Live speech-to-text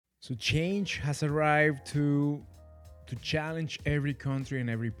So change has arrived to challenge every country and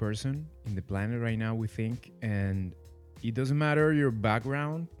every person in the planet right now, we think. And it doesn't matter your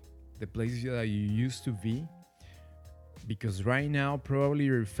background, the places that you used to be, because right now probably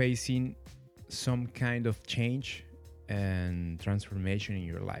you're facing some kind of change and transformation in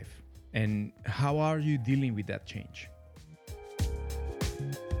your life. And how are you dealing with that change?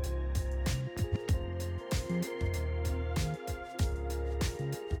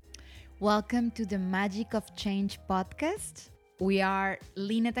 Welcome to the Magic of Change podcast. We are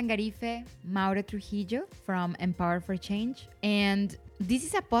Lina Tangarife, Mauro Trujillo from Empower for Change. And this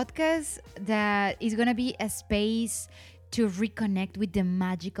is a podcast that is going to be a space to reconnect with the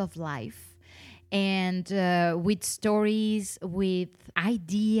magic of life and with stories, with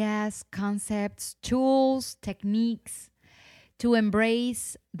ideas, concepts, tools, techniques to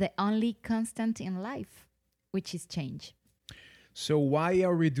embrace the only constant in life, which is change. So why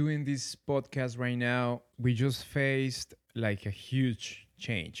are we doing this podcast right now? We just faced like a huge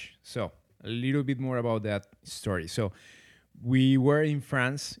change. So a little bit more about that story. So we were in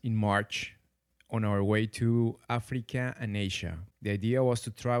France in March on our way to Africa and Asia. The idea was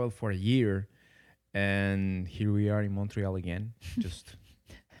to travel for a year, and here we are in Montreal again, just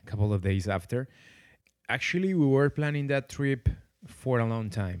a couple of days after. Actually, we were planning that trip for a long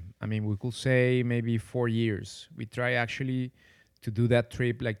time. I mean, we could say maybe 4 years. We tried actually to do that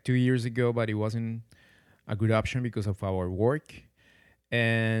trip like 2 years ago, but it wasn't a good option because of our work.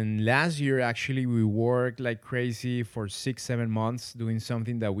 And last year, actually, we worked like crazy for 6, 7 months doing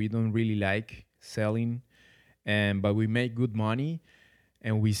something that we don't really like selling, and but we make good money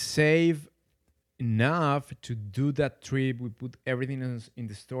and we save enough to do that trip. We put everything in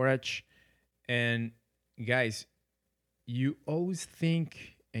the storage, and guys, you always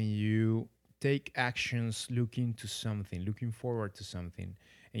think and you take actions looking to something, looking forward to something,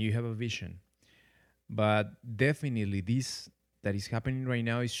 and you have a vision. But definitely, this that is happening right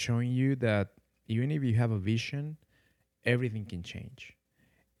now is showing you that even if you have a vision, everything can change.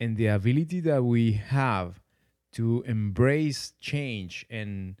 And the ability that we have to embrace change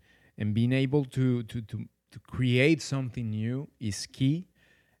and being able to create something new is key.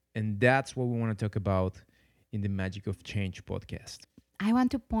 And that's what we want to talk about in the Magic of Change podcast. I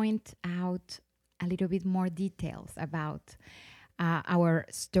want to point out a little bit more details about our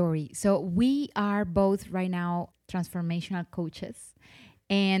story. So, we are both right now transformational coaches,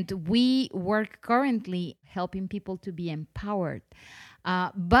 and we work currently helping people to be empowered.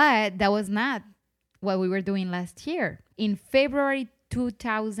 But that was not what we were doing last year. In February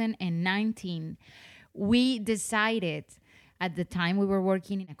 2019, we decided at the time we were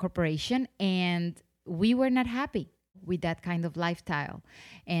working in a corporation and we were not happy with that kind of lifestyle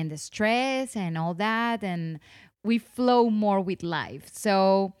and the stress and all that. And we flow more with life.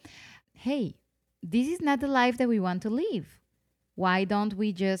 So, hey, this is not the life that we want to live. Why don't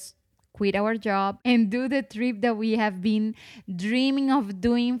we just quit our job and do the trip that we have been dreaming of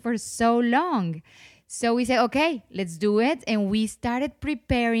doing for so long? So we said, okay, let's do it. And we started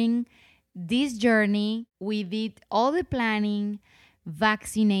preparing this journey. We did all the planning,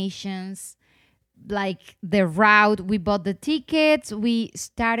 vaccinations, like the route. We bought the tickets. We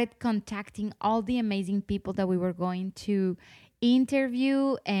started contacting all the amazing people that we were going to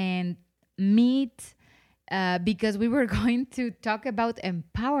interview and meet because we were going to talk about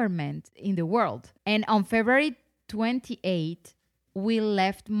empowerment in the world. And on February 28th, we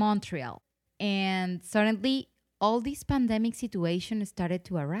left Montreal. And suddenly, all this pandemic situation started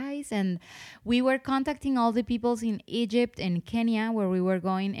to arise, and we were contacting all the peoples in Egypt and Kenya where we were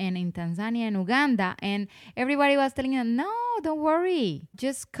going, and in Tanzania and Uganda, and everybody was telling them, no, don't worry,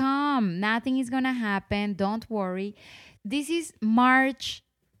 just come, nothing is gonna happen, don't worry. This is March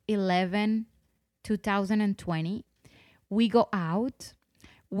 11, 2020. We go out.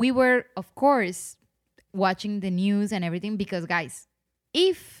 We were, of course, watching the news and everything because, guys,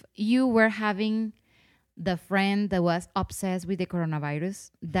 if you were having the friend that was obsessed with the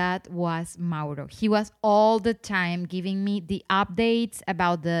coronavirus, that was Mauro. He was all the time giving me the updates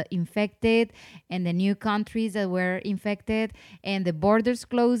about the infected and the new countries that were infected and the borders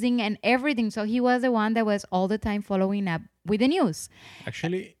closing and everything. So he was the one that was all the time following up with the news.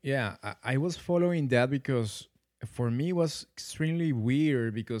 Actually, yeah, I was following that because for me it was extremely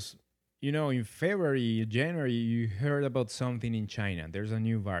weird because, in February, January, you heard about something in China. There's a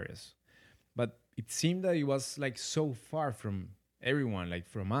new virus. But it seemed that it was like so far from everyone, like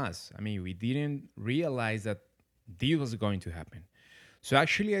from us. I mean, we didn't realize that this was going to happen. So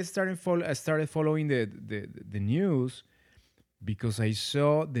actually, I started following the news because I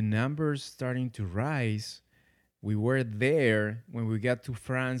saw the numbers starting to rise, We were there when we got to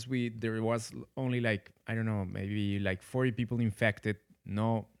France. There was only like, I don't know, maybe like 40 people infected.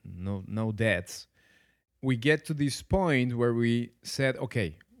 No deaths. We get to this point where we said,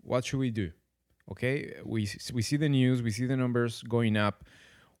 okay, what should we do? Okay, we see the news, we see the numbers going up.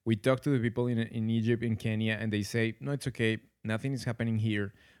 We talk to the people in Egypt, in Kenya, and they say, no, it's okay, nothing is happening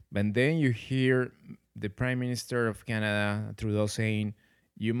here. But then you hear the Prime Minister of Canada, Trudeau, saying,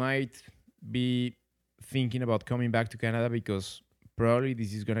 you might be thinking about coming back to Canada because probably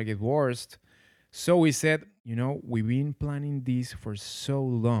this is going to get worse. So we said, we've been planning this for so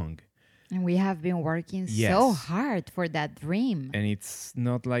long. And we have been working Yes. so hard for that dream. And it's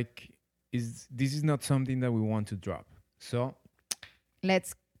not like, this is not something that we want to drop. So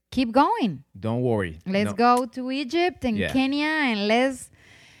Let's keep going. don't worry. Let's go to Egypt and Kenya, and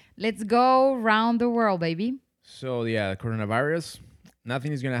let's go around the world, baby. So coronavirus,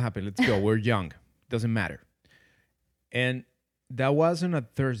 nothing is going to happen. Let's go. We're young. Doesn't matter. And that was on a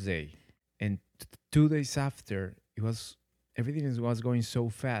Thursday. And 2 days after, everything was going so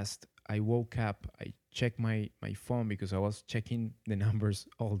fast. I woke up, I checked my phone because I was checking the numbers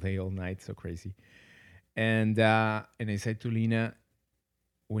all day, all night. So crazy. And I said to Lina,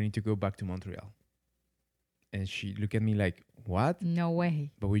 we need to go back to Montreal. And she looked at me like, what? No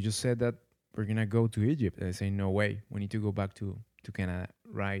way. But we just said that we're going to go to Egypt. And I say, no way. We need to go back to Canada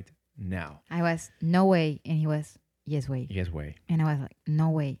right now. I was, no way. And he was, yes way. Yes way. And I was like, no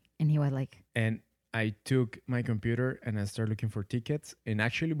way. And he was like. And I took my computer and I started looking for tickets. And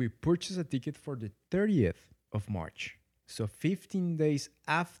actually, we purchased a ticket for the 30th of March. So 15 days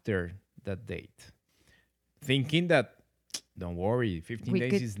after that date. Thinking that, don't worry, 15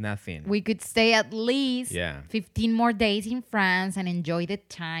 days is nothing. We could stay at least 15 more days in France and enjoy the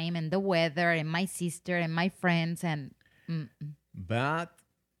time and the weather and my sister and my friends. But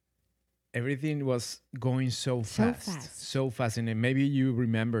everything was going so fast. And maybe you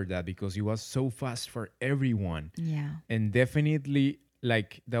remember that because it was so fast for everyone. Yeah. And definitely,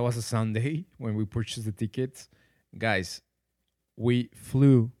 like, that was a Sunday when we purchased the tickets. Guys, we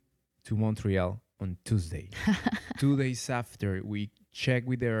flew to Montreal on Tuesday. 2 days after, we checked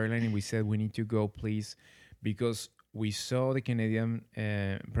with the airline and we said, we need to go, please, because we saw the Canadian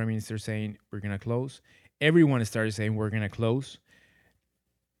Prime Minister saying, we're going to close. Everyone started saying, we're going to close.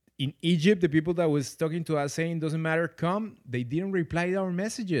 In Egypt, the people that was talking to us saying, doesn't matter, come, they didn't reply to our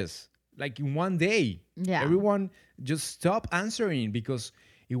messages. Like in one day. Yeah. Everyone just stopped answering because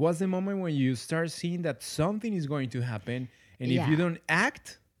it was the moment when you start seeing that something is going to happen. And if you don't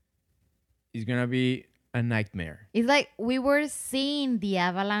act, it's going to be a nightmare. It's like we were seeing the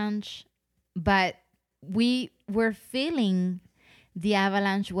avalanche, but we were feeling the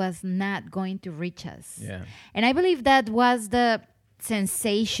avalanche was not going to reach us. Yeah. And I believe that was the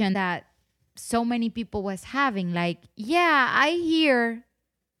sensation that so many people was having. Like, yeah, I hear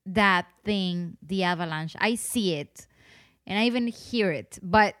that thing, the avalanche. I see it. And I even hear it.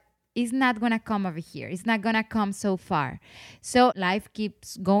 But it's not going to come over here. It's not going to come so far. So life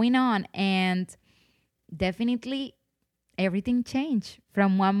keeps going on. And definitely everything changed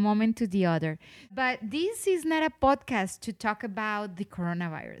from one moment to the other. But this is not a podcast to talk about the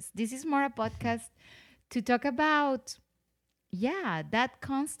coronavirus. This is more a podcast to talk about, that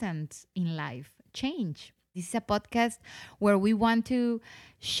constant in life, change. This is a podcast where we want to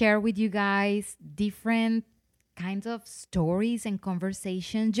share with you guys different kinds of stories and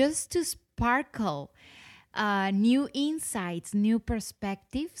conversations just to sparkle new insights, new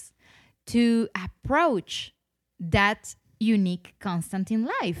perspectives to approach that unique constant in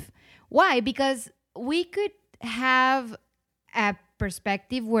life. Why? Because we could have a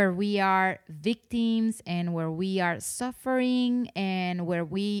perspective where we are victims and where we are suffering and where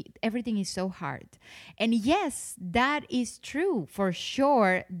everything is so hard. And yes, that is true. For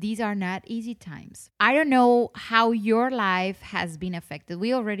sure, these are not easy times. I don't know how your life has been affected.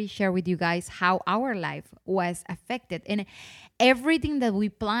 We already shared with you guys how our life was affected. And everything that we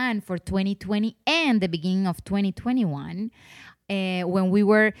planned for 2020 and the beginning of 2021, when we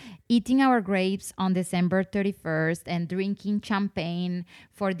were eating our grapes on December 31st and drinking champagne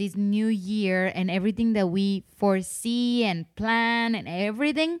for this new year and everything that we foresee and plan and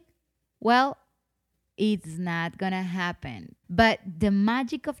everything, well, it's not going to happen. But the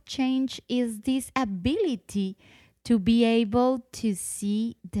magic of change is this ability to be able to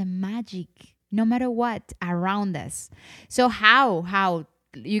see the magic no matter what around us. So how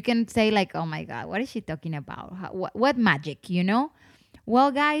you can say like, oh my God, what is she talking about? What magic, Well,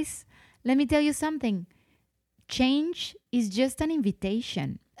 guys, let me tell you something. Change is just an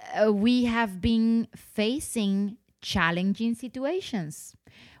invitation. We have been facing challenging situations.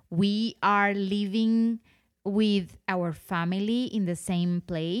 We are living with our family in the same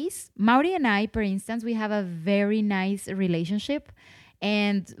place. Mauri and I, for instance, we have a very nice relationship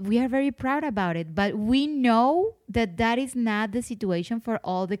and we are very proud about it. But we know that that is not the situation for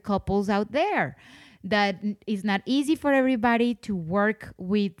all the couples out there. That it's not easy for everybody to work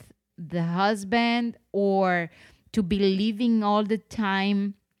with the husband or to be living all the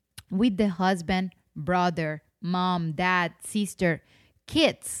time with the husband, brother, mom, dad, sister,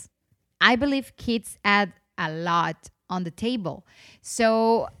 kids. I believe kids add a lot on the table.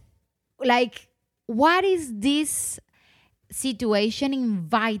 So, like, what is this situation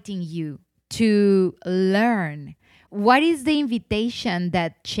inviting you to learn? What is the invitation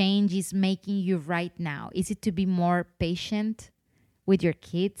that change is making you right now? Is it to be more patient with your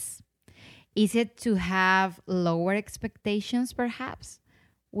kids? Is it to have lower expectations, perhaps,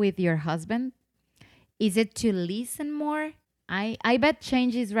 with your husband? Is it to listen more? I bet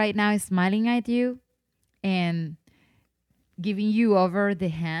change is right now smiling at you and giving you over the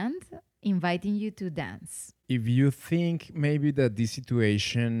hand, inviting you to dance. If you think maybe that this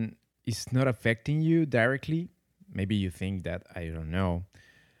situation is not affecting you directly, maybe you think that, I don't know.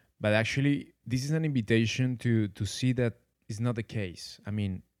 But actually, this is an invitation to see that is not the case. I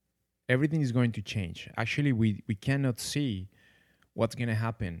mean, everything is going to change. Actually, we cannot see what's going to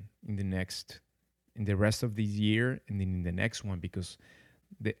happen in the rest of this year and then in the next one, because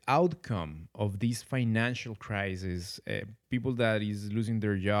the outcome of this financial crisis, people that is losing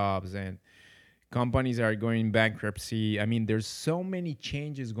their jobs and companies are going bankruptcy. I mean, there's so many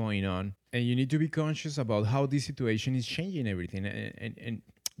changes going on, and you need to be conscious about how this situation is changing everything. And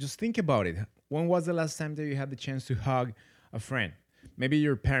just think about it. When was the last time that you had the chance to hug a friend? Maybe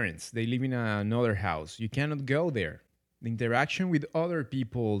your parents, they live in another house. You cannot go there. The interaction with other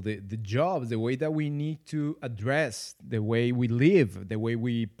people, the jobs, the way that we need to address, the way we live, the way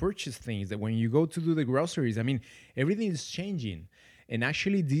we purchase things, that when you go to do the groceries, I mean, everything is changing. And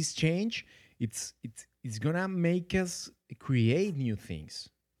actually this change, it's gonna make us create new things.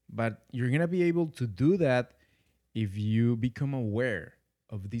 But you're gonna be able to do that if you become aware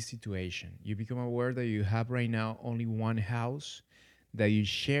of this situation. You become aware that you have right now only one house, that you're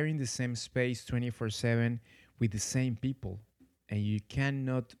sharing the same space 24/7 with the same people, and you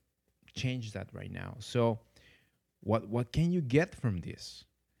cannot change that right now. So what can you get from this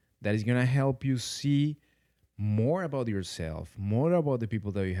that is going to help you see more about yourself, more about the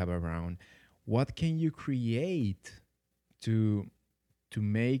people that you have around? What can you create to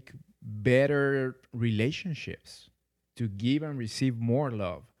make better relationships, to give and receive more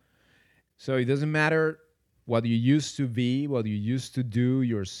love? So it doesn't matter what you used to be, what you used to do,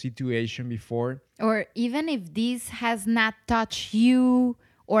 your situation before. Or even if this has not touched you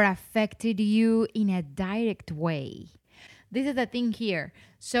or affected you in a direct way. This is the thing here.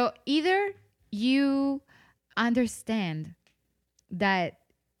 So either you understand that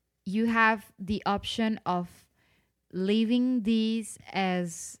you have the option of living this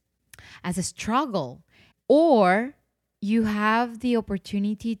as a struggle, or you have the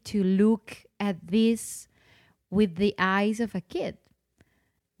opportunity to look at this with the eyes of a kid.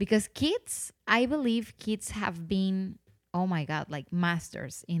 Because kids, I believe kids have been, oh my God, like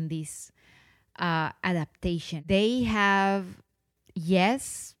masters in this adaptation. They have,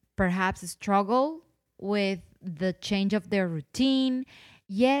 yes, perhaps struggle with the change of their routine,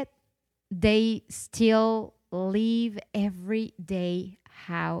 yet they still live every day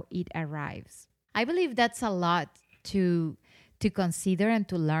how it arrives. I believe that's a lot to consider and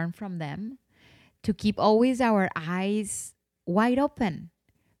to learn from them, to keep always our eyes wide open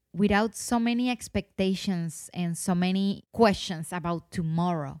without so many expectations and so many questions about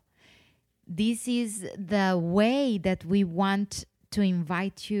tomorrow. This is the way that we want to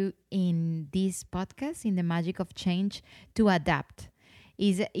invite you in this podcast, in the Magic of Change, to adapt.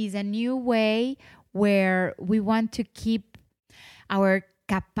 Is a new way where we want to keep our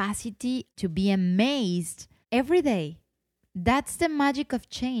capacity to be amazed every day. That's the magic of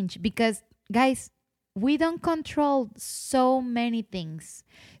change, because guys, we don't control so many things.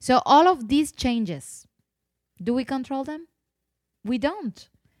 So all of these changes, do we control them? We don't.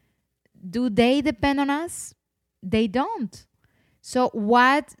 Do they depend on us? They don't. So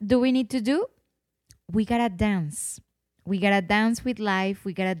what do we need to do? We gotta dance. We gotta dance with life.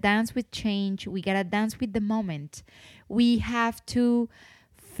 We gotta dance with change. We gotta dance with the moment. We have to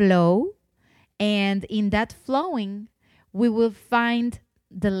flow. And in that flowing, we will find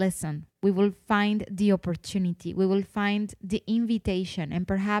the lesson. We will find the opportunity. We will find the invitation. And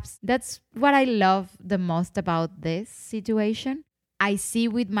perhaps that's what I love the most about this situation. I see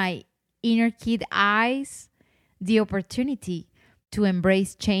with my inner kid eyes the opportunity to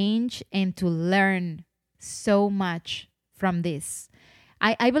embrace change and to learn so much from this.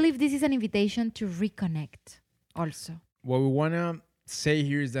 I believe this is an invitation to reconnect also. What we want to say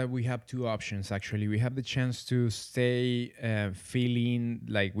here is that we have two options. Actually, we have the chance to stay feeling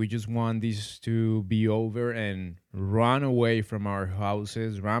like we just want this to be over and run away from our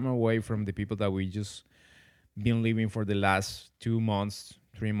houses, run away from the people that we just been living for the last 2 months,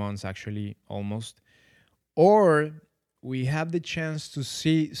 3 months, actually, almost. Or we have the chance to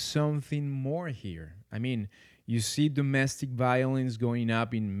see something more here. I mean, you see domestic violence going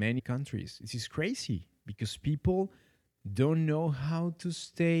up in many countries. This is crazy because people don't know how to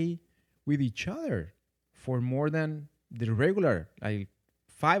stay with each other for more than the regular, like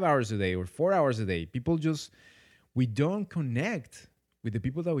 5 hours a day or 4 hours a day. People just, we don't connect with the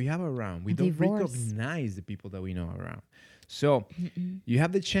people that we have around. We don't Divorce. recognize the people that we know around. So you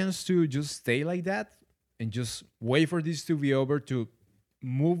have the chance to just stay like that and just wait for this to be over, to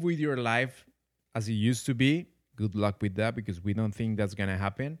move with your life as it used to be. Good luck with that, because we don't think that's going to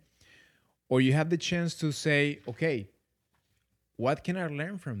happen. Or you have the chance to say, okay, what can I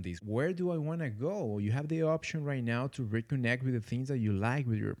learn from this? Where do I want to go? You have the option right now to reconnect with the things that you like,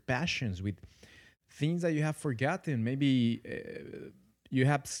 with your passions, with things that you have forgotten. Maybe you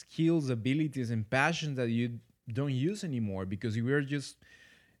have skills, abilities, and passions that you don't use anymore because you were just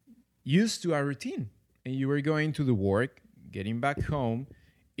used to a routine and you were going to the work, getting back home,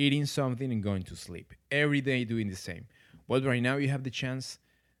 eating something, and going to sleep. Every day doing the same. But right now you have the chance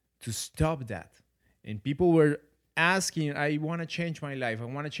to stop that. And people were asking, I want to change my life. I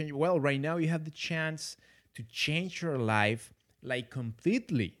want to change. Well, right now you have the chance to change your life like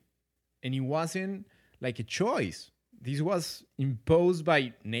completely. And it wasn't like a choice. This was imposed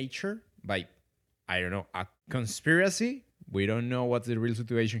by nature, by, I don't know, a conspiracy. We don't know what's the real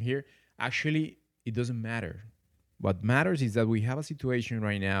situation here. Actually, it doesn't matter. What matters is that we have a situation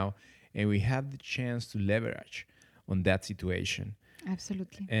right now and we have the chance to leverage on that situation.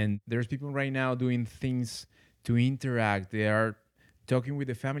 Absolutely. And there's people right now doing things to interact. They are talking with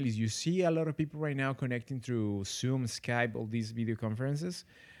the families. You see a lot of people right now connecting through Zoom, Skype, all these video conferences.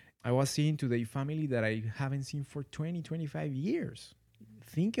 I was seeing today family that I haven't seen for 20, 25 years.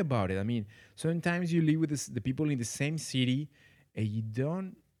 Think about it. I mean, sometimes you live with the people in the same city and you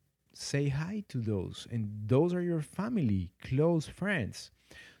don't say hi to those. And those are your family, close friends.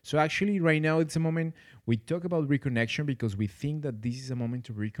 So actually right now it's a moment we talk about reconnection because we think that this is a moment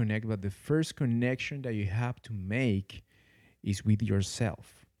to reconnect, but the first connection that you have to make is with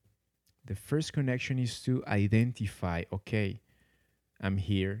yourself. The first connection is to identify, okay, I'm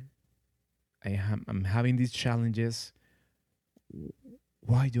here. I'm having these challenges.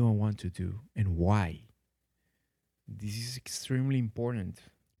 Why do I want to do and why? This is extremely important.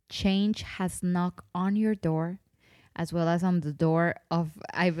 Change has knocked on your door, as well as on the door of,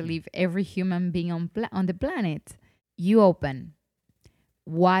 I believe, every human being on the planet. You open.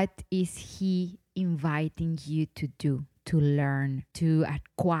 What is he inviting you to do, to learn, to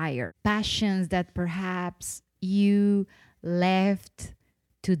acquire? Passions that perhaps you left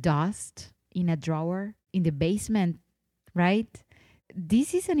to dust in a drawer in the basement, right?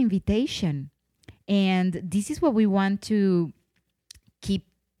 This is an invitation. And this is what we want to keep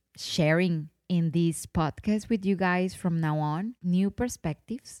sharing in this podcast with you guys from now on. New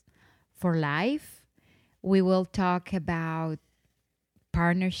perspectives for life. We will talk about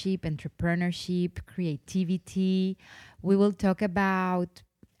partnership, entrepreneurship, creativity. We will talk about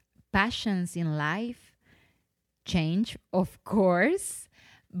passions in life, change, of course,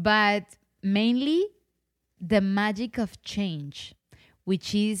 but mainly the magic of change,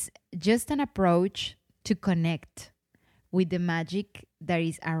 which is just an approach to connect with the magic that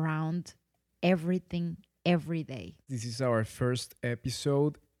is around everything every day. This is our first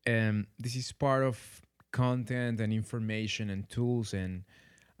episode, and this is part of content and information and tools and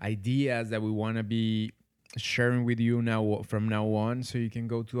ideas that we want to be sharing with you now from now on. So you can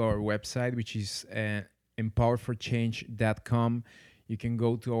go to our website, which is empowerforchange.com. You can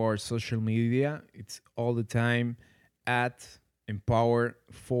go to our social media. It's all the time at empower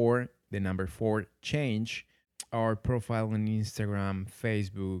for the number 4 change. Our profile on Instagram,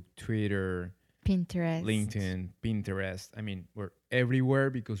 Facebook, Twitter, Pinterest, LinkedIn, Pinterest. I mean, we're everywhere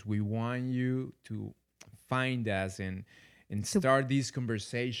because we want you to find us and start this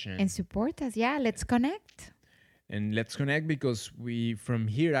conversation. And support us. Yeah, let's connect. And let's connect because we, from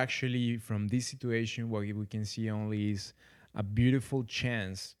here, actually, from this situation, what we can see only is a beautiful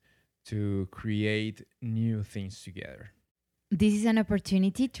chance to create new things together. This is an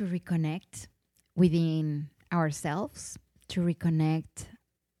opportunity to reconnect within ourselves, to reconnect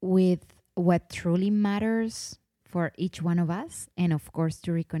with what truly matters for each one of us, and of course,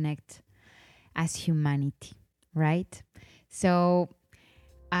 to reconnect as humanity, right? So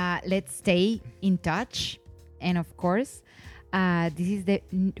let's stay in touch. And of course, this is the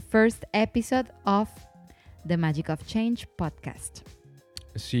first episode of the Magic of Change podcast.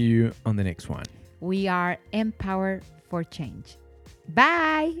 See you on the next one. We are empowered for change.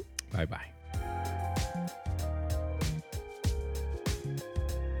 Bye. Bye-bye.